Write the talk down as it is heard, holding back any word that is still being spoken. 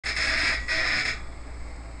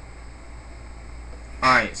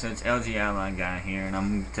Alright, so it's LgAllyGuy here,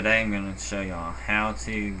 and today I'm going to show y'all how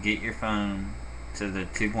to get your phone to the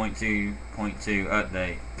 2.2.2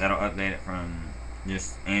 update. That'll update it from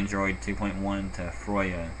just Android 2.1 to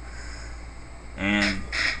Froyo. And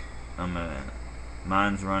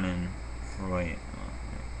mine's running Froyo.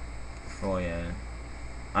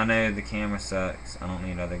 I know the camera sucks. I don't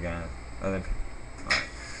need other guys. Alright.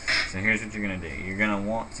 So here's what you're gonna do. You're gonna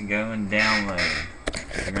want to go and download.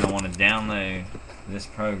 You're gonna want to download this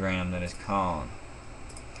program that is called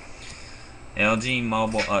LG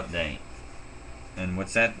Mobile Update. And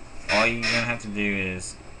what's that? All you're gonna have to do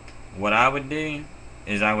is, what I would do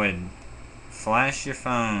is I would flash your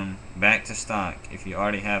phone back to stock. If you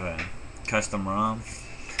already have a custom ROM,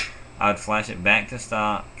 I would flash it back to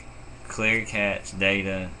stock, clear your cache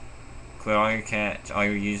data, clear all your cache, all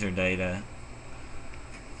your user data,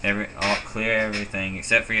 clear everything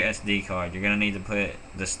except for your SD card. You're gonna need to put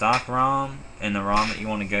the stock ROM and the ROM that you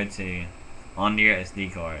want to go to onto your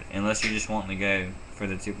SD card, unless you're just wanting to go for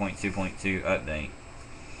the 2.2.2 update.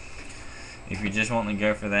 If you're just wanting to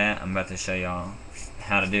go for that, I'm about to show y'all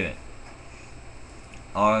how to do it.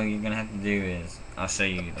 All you're gonna have to do is, I'll show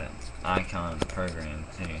you the icon of the program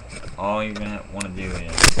too. All you're gonna want to do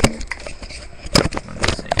is,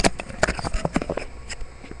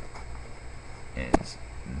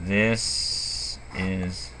 this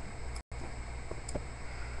is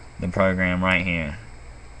the program right here.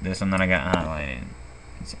 This one that I got highlighted.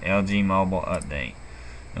 It's LG Mobile Update.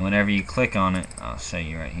 And whenever you click on it, I'll show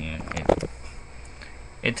you right here.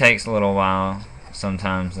 It takes a little while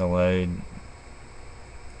sometimes to load.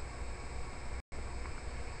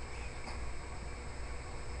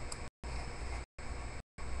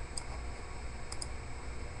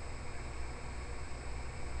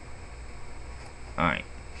 Alright.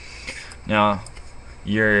 Now,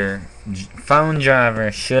 your phone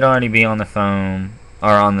driver should already be on the phone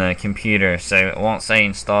or on the computer, so it won't say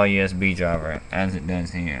install USB driver as it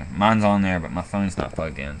does here. Mine's on there, but my phone's not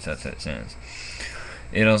plugged in, so that's what it says.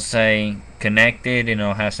 It'll say connected, and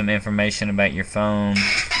it'll have some information about your phone.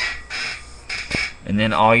 And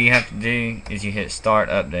then all you have to do is you hit start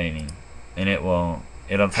updating, and it'll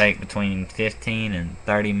take between 15 and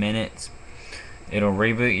 30 minutes. It'll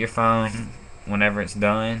reboot your phone whenever it's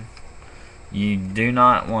done. You do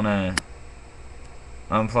not want to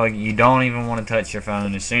unplug. You don't even want to touch your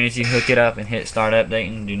phone. As soon as you hook it up and hit start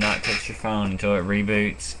updating, do not touch your phone until it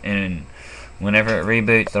reboots. And whenever it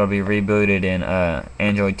reboots, it'll be rebooted in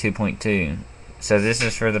Android 2.2. So this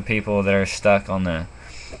is for the people that are stuck on the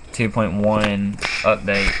 2.1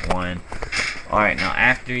 update one. Alright, now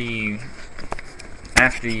after you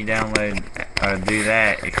download or do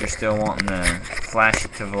that, if you're still wanting to flash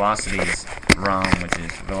it to Velocity's ROM, which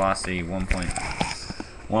is Velocity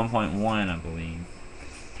 1.1, I believe.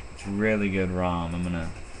 It's really good ROM. I'm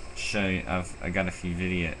gonna show you. I got a few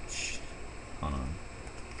videos. Hold on.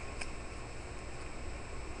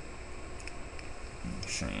 Let me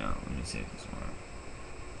show you out. Let me see if this works.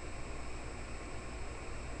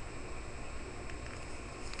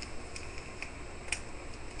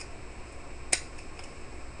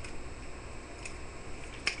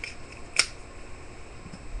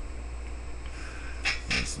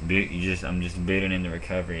 I'm just booting into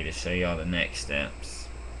recovery to show you all the next steps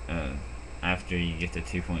after you get the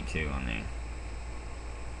 2.2 on there.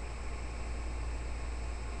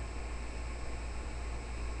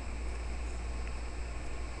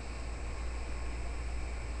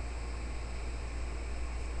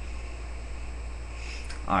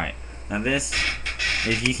 Alright, now this,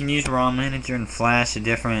 if you can use ROM Manager and flash a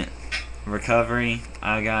different recovery,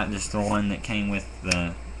 I got just the one that came with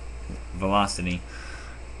the Velocity.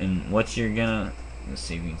 And what you're gonna, let's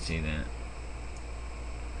see if we can see that.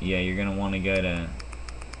 Yeah, you're gonna want to go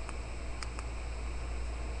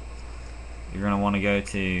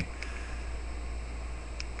to,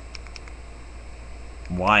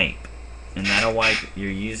 wipe, and that'll wipe your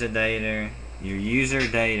user data.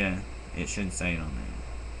 It should say it on there.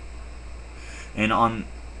 And on,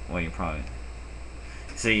 well, you probably.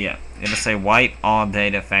 So yeah, it'll say wipe all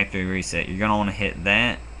data factory reset. You're gonna want to hit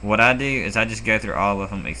that. What I do is I just go through all of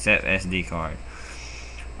them except SD card.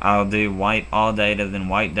 I'll do wipe all data, then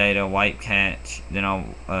wipe data, wipe cache, then I'll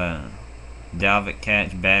Dalvik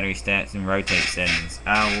cache, battery stats, and rotate settings.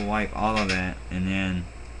 I will wipe all of that, and then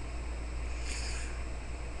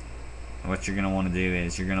what you're gonna want to do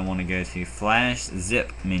is you're gonna want to go to flash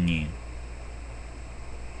zip menu,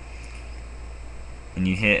 and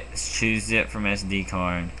you hit choose zip from SD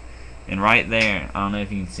card, and right there, I don't know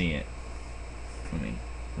if you can see it.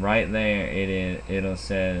 Right there, it'll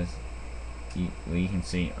says, well, you can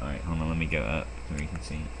see. Alright, hold on, let me go up so you can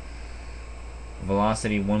see it.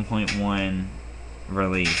 Velocity 1.1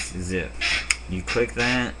 release zip. You click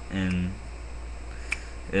that and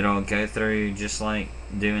it'll go through just like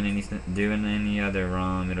doing any other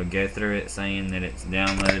ROM. It'll go through it saying that it's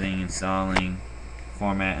downloading, installing,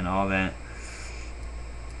 format, and all that.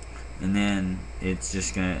 And then it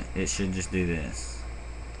should just do this.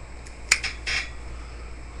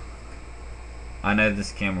 I know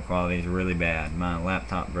this camera quality is really bad. My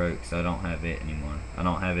laptop broke, so I don't have it anymore. I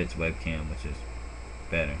don't have its webcam, which is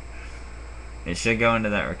better. It should go into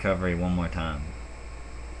that recovery one more time.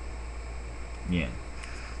 Yeah.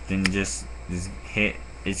 Then just hit.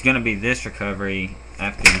 It's gonna be this recovery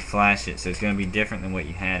after you flash it, so it's gonna be different than what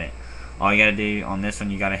you had it. All you gotta do on this one,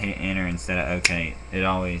 you gotta hit enter instead of OK. It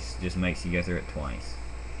always just makes you go through it twice.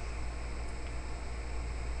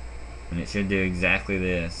 And it should do exactly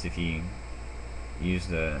this if you use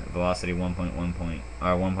the Velocity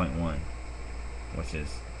 1.1, which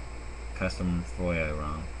is custom Froyo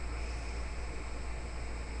ROM.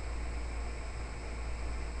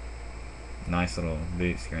 Nice little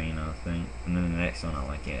boot screen, I think. And then the next one I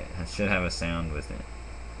like it. It should have a sound with it.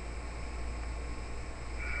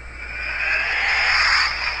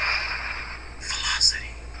 Velocity.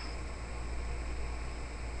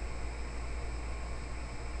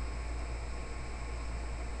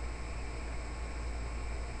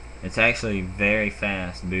 It's actually very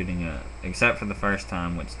fast booting up, except for the first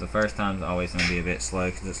time, which the first time is always going to be a bit slow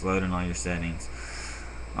because it's loading all your settings.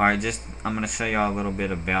 Alright, I'm going to show y'all a little bit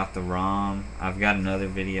about the ROM. I've got another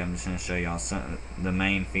video. I'm just going to show y'all some the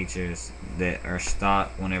main features that are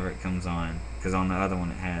stock whenever it comes on, because on the other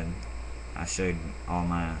one I showed all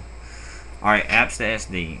mine. Alright, apps to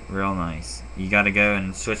SD, real nice. You got to go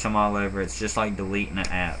and switch them all over. It's just like deleting an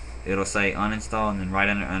app. It'll say uninstall, and then right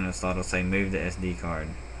under uninstall it'll say move the SD card.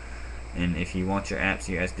 And if you want your apps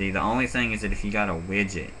to your SD, the only thing is that if you got a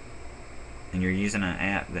widget and you're using an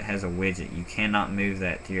app that has a widget, you cannot move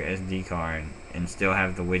that to your SD card and still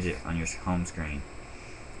have the widget on your home screen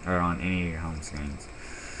or on any of your home screens.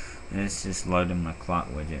 And it's just loading the clock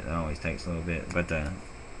widget. That always takes a little bit, but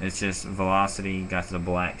it's just Velocity got the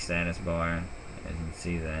black status bar, as you can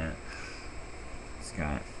see that.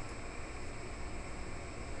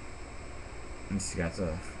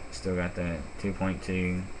 Still got the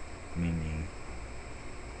 2.2 menu.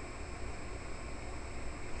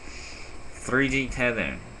 3G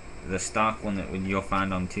tether, the stock one that you'll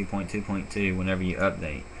find on 2.2.2 whenever you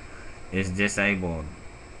update, is disabled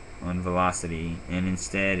on Velocity, and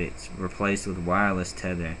instead it's replaced with wireless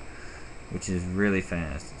tether, which is really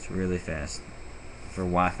fast. It's really fast for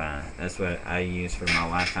Wi-Fi. That's what I use for my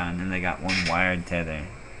Wi-Fi, and then they got one wired tether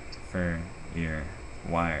for your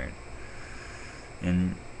wired.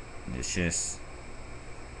 And it's just,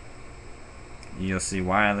 you'll see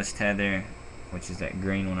wireless tether, which is that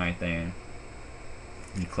green one right there.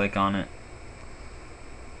 You click on it,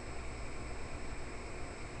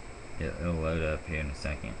 it'll load up here in a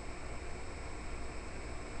second,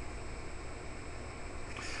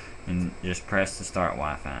 and just press to start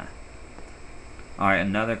Wi-Fi. Alright,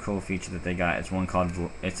 another cool feature that they got is one called,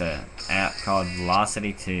 it's a app called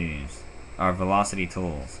Velocity Tools.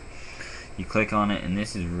 You click on it, and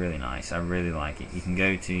this is really nice. I really like it. You can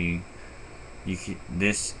go to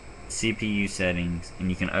this CPU settings, and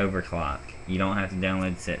you can overclock. You don't have to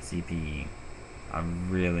download set CPU. I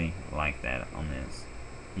really like that on this.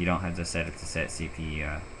 You don't have to set it to set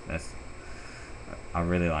CPU. I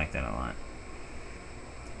really like that a lot.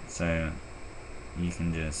 So you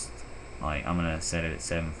can just, like, I'm gonna set it at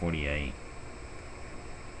 748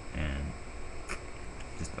 and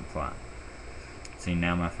just apply. See,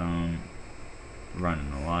 now my phone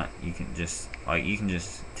running a lot. You can just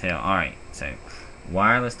tell. Alright, so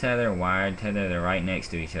wireless tether, wired tether, they're right next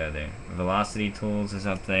to each other. Velocity Tools is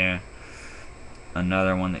up there.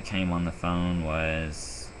 Another one that came on the phone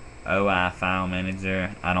was OI File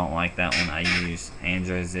Manager. I don't like that one. I use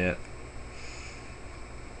Android Zip.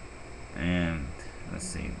 And let's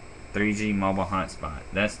see, 3G mobile hotspot.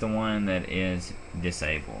 That's the one that is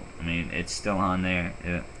disabled. I mean, it's still on there.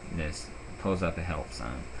 It just pulls up a help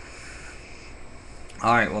sign.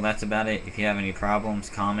 Alright, well, that's about it. If you have any problems,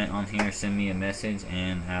 comment on here, send me a message,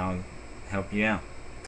 and I'll help you out.